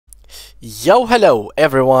Yo, hello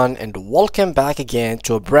everyone, and welcome back again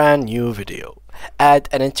to a brand new video. Add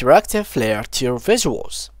an interactive flair to your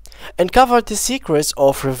visuals. Uncover the secrets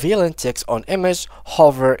of revealing text on image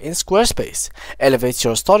hover in Squarespace. Elevate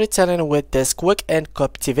your storytelling with this quick and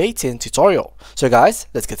captivating tutorial. So guys,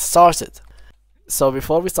 let's get started. So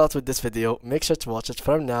before we start with this video, make sure to watch it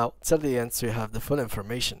from now till the end so you have the full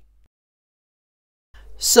information.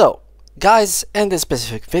 So guys, in this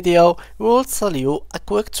specific video, we will tell you a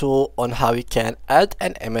quick tool on how you can add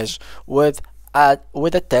an image with a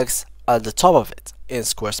text at the top of it in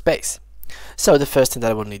Squarespace. So the first thing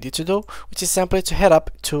that I will need you to do, which is simply to head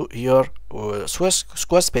up to your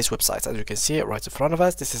Squarespace website. As you can see right in front of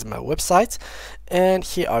us, this is my website, and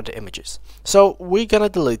here are the images. So we're gonna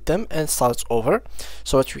delete them and start over.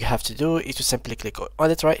 So what we have to do is to simply click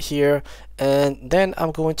on it right here, and then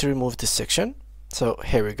I'm going to remove this section. So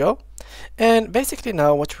here we go. And basically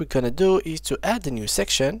now what we're gonna do is to add a new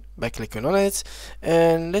section by clicking on it,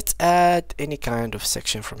 and let's add any kind of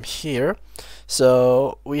section from here.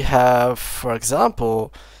 So we have, for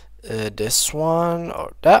example, this one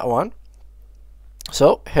or that one.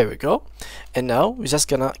 So here we go. And now we're just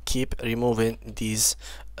gonna keep removing these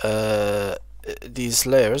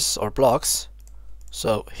layers or blocks.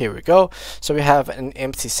 So here we go. So we have an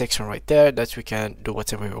empty section right there that we can do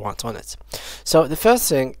whatever we want on it. So the first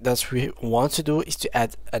thing that we want to do is to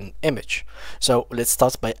add an image. So let's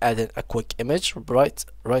start by adding a quick image right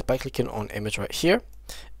by clicking on image right here,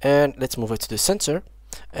 and let's move it to the center.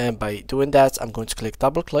 And by doing that, I'm going to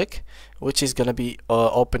double click, which is going to be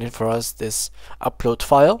opening for us this upload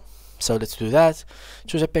file. So let's do that.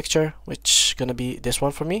 Choose a picture, which is going to be this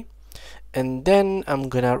one for me, and then I'm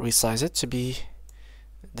gonna resize it to be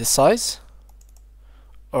this size.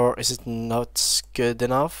 Or is it not good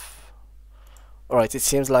enough? Alright, it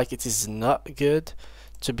seems like it is not good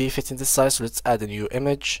to be fitting this size, so let's add a new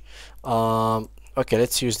image. Okay,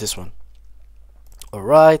 let's use this one.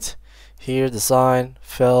 Alright, here design,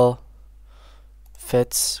 fill,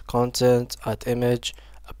 fits, content, add image,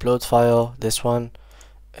 upload file, this one,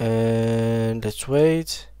 and let's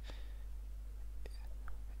wait.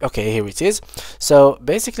 Okay, here it is. So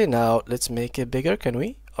basically now let's make it bigger, can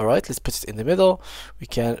we? Alright, let's put it in the middle. We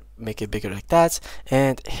can make it bigger like that,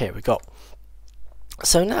 and here we go.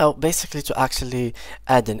 So now basically to actually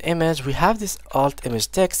add an image, we have this alt image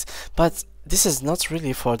text, but this is not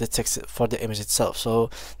really for the text for the image itself. So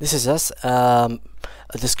this is just a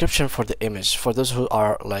description for the image, for those who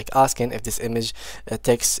are like asking if this image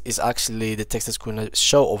text is actually the text that's going to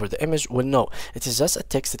show over the image. Well, no, it is just a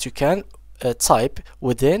text that you can type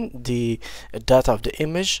within the data of the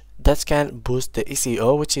image that can boost the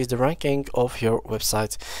SEO, which is the ranking of your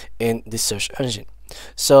website in the search engine.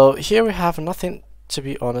 So here we have nothing, to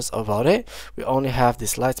be honest, about it. We only have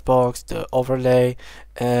this light box, the overlay,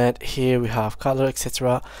 and here we have color,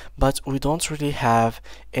 etc., but we don't really have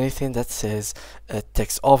anything that says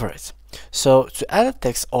text over it. So to add a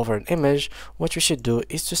text over an image, what we should do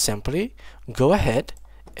is to simply go ahead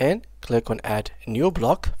and click on add new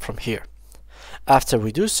block from here. After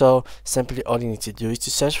we do so, simply all you need to do is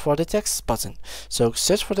to search for the text button. So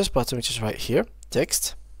search for this button, which is right here,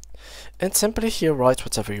 text, and simply here write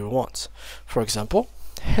whatever you want. For example,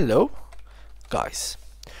 hello guys.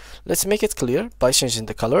 Let's make it clear by changing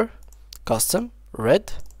the color, custom,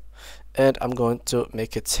 red, and I'm going to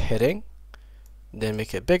make it heading, then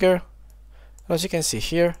make it bigger. As you can see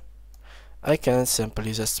here, I can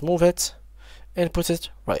simply just move it and put it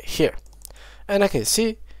right here. And I can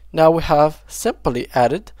see now we have simply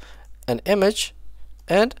added an image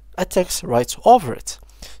and a text right over it.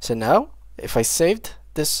 So now if I saved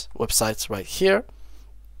this website right here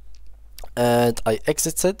and I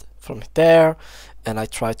exited from there and I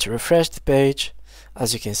try to refresh the page,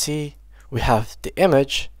 as you can see, we have the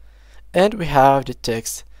image and we have the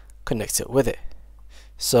text connected with it.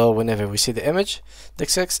 So whenever we see the image, the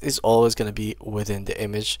text is always going to be within the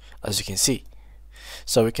image, as you can see.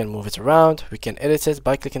 So we can move it around, we can edit it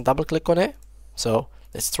by clicking double click on it. So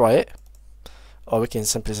let's try it, or we can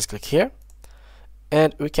simply just click here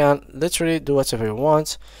and we can literally do whatever we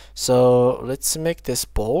want. So let's make this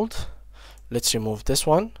bold, let's remove this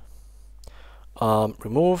one,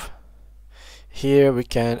 remove. Here we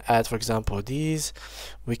can add, for example, these.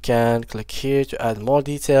 We can click here to add more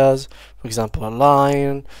details, for example, a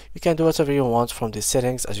line. You can do whatever you want from the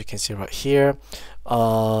settings, as you can see right here.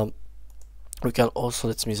 We can also,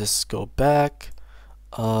 let me just go back.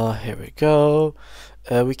 Here we go.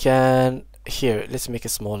 We can, here, let's make it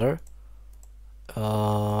smaller.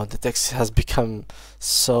 The text has become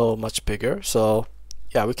so much bigger. So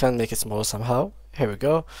yeah, we can make it smaller somehow. Here we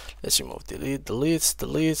go. Let's remove delete,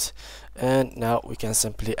 delete, and now we can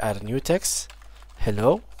simply add a new text.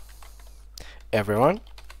 Hello everyone.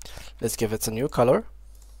 Let's give it a new color,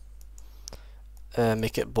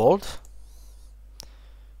 make it bold,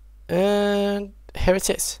 and here it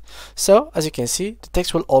is. So as you can see, the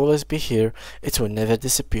text will always be here, it will never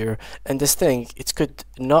disappear, and this thing, it could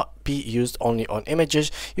not be used only on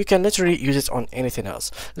images, you can literally use it on anything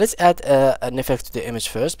else. Let's add an effect to the image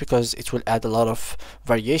first, because it will add a lot of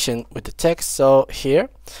variation with the text. So here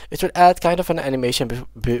it will add kind of an animation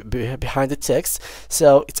behind the text,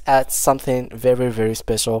 so it adds something very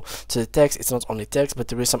special to the text. It's not only text, but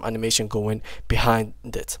there is some animation going behind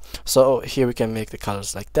it. So here we can make the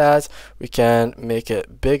colors like that, we can make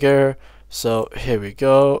it bigger. So here we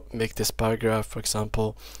go, make this paragraph, for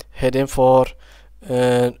example, heading 4,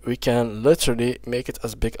 and we can literally make it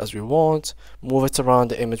as big as we want, move it around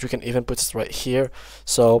the image. We can even put it right here,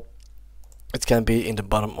 so it can be in the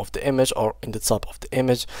bottom of the image or in the top of the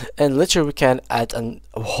image, and literally we can add a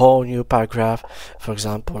whole new paragraph, for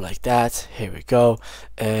example, like that. Here we go,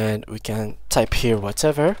 and we can type here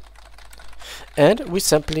whatever, and we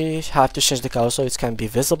simply have to change the color so it can be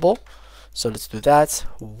visible. So let's do that,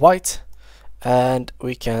 white, and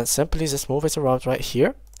we can simply just move it around right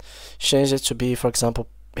here, change it to be, for example,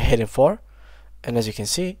 heading 4, and as you can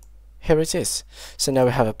see, here it is. So now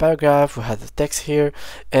we have a paragraph, we have the text here,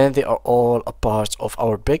 and they are all a part of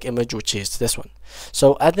our big image, which is this one.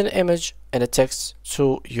 So adding an image and a text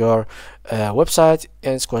to your website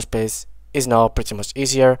in Squarespace is now pretty much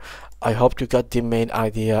easier. I hope you got the main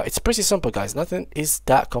idea. It's pretty simple, guys, nothing is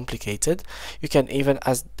that complicated. You can even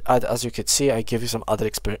as you could see, I give you some other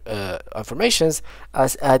informations,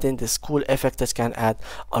 as adding this cool effect that can add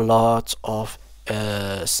a lot of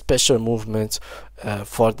special movements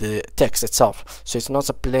for the text itself. So it's not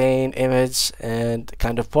a plain image and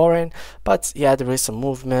kind of boring, but yeah, there is some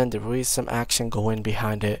movement, there is some action going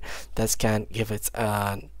behind it that can give it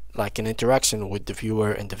like an interaction with the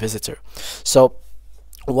viewer and the visitor. So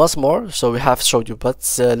once more, so we have showed you,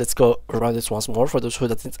 but let's go around it once more for those who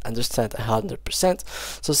didn't understand 100%.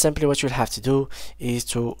 So simply what you'll have to do is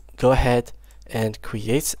to go ahead and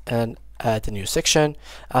create and add a new section.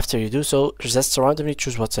 After you do so, just randomly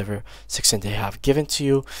choose whatever section they have given to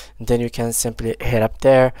you, and then you can simply head up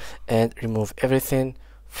there and remove everything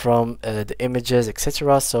from the images,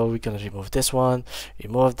 etc. So we're gonna remove this one,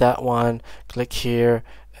 remove that one, click here,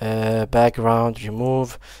 background,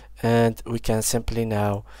 remove, and we can simply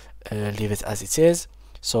now leave it as it is.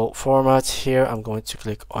 So format, here I'm going to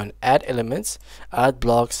click on add elements, add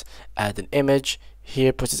blocks, add an image.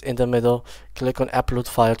 Here put it in the middle, click on upload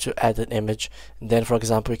file to add an image, and then for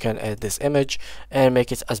example you can add this image and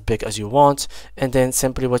make it as big as you want. And then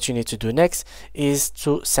simply what you need to do next is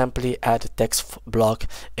to simply add a text block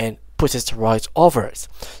and put it right over it.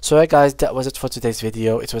 So yeah guys, that was it for today's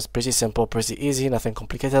video. It was pretty simple, pretty easy, nothing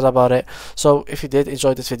complicated about it. So if you did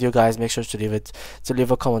enjoy this video, guys, make sure to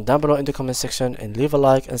leave a comment down below in the comment section, and leave a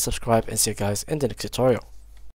like and subscribe, and see you guys in the next tutorial.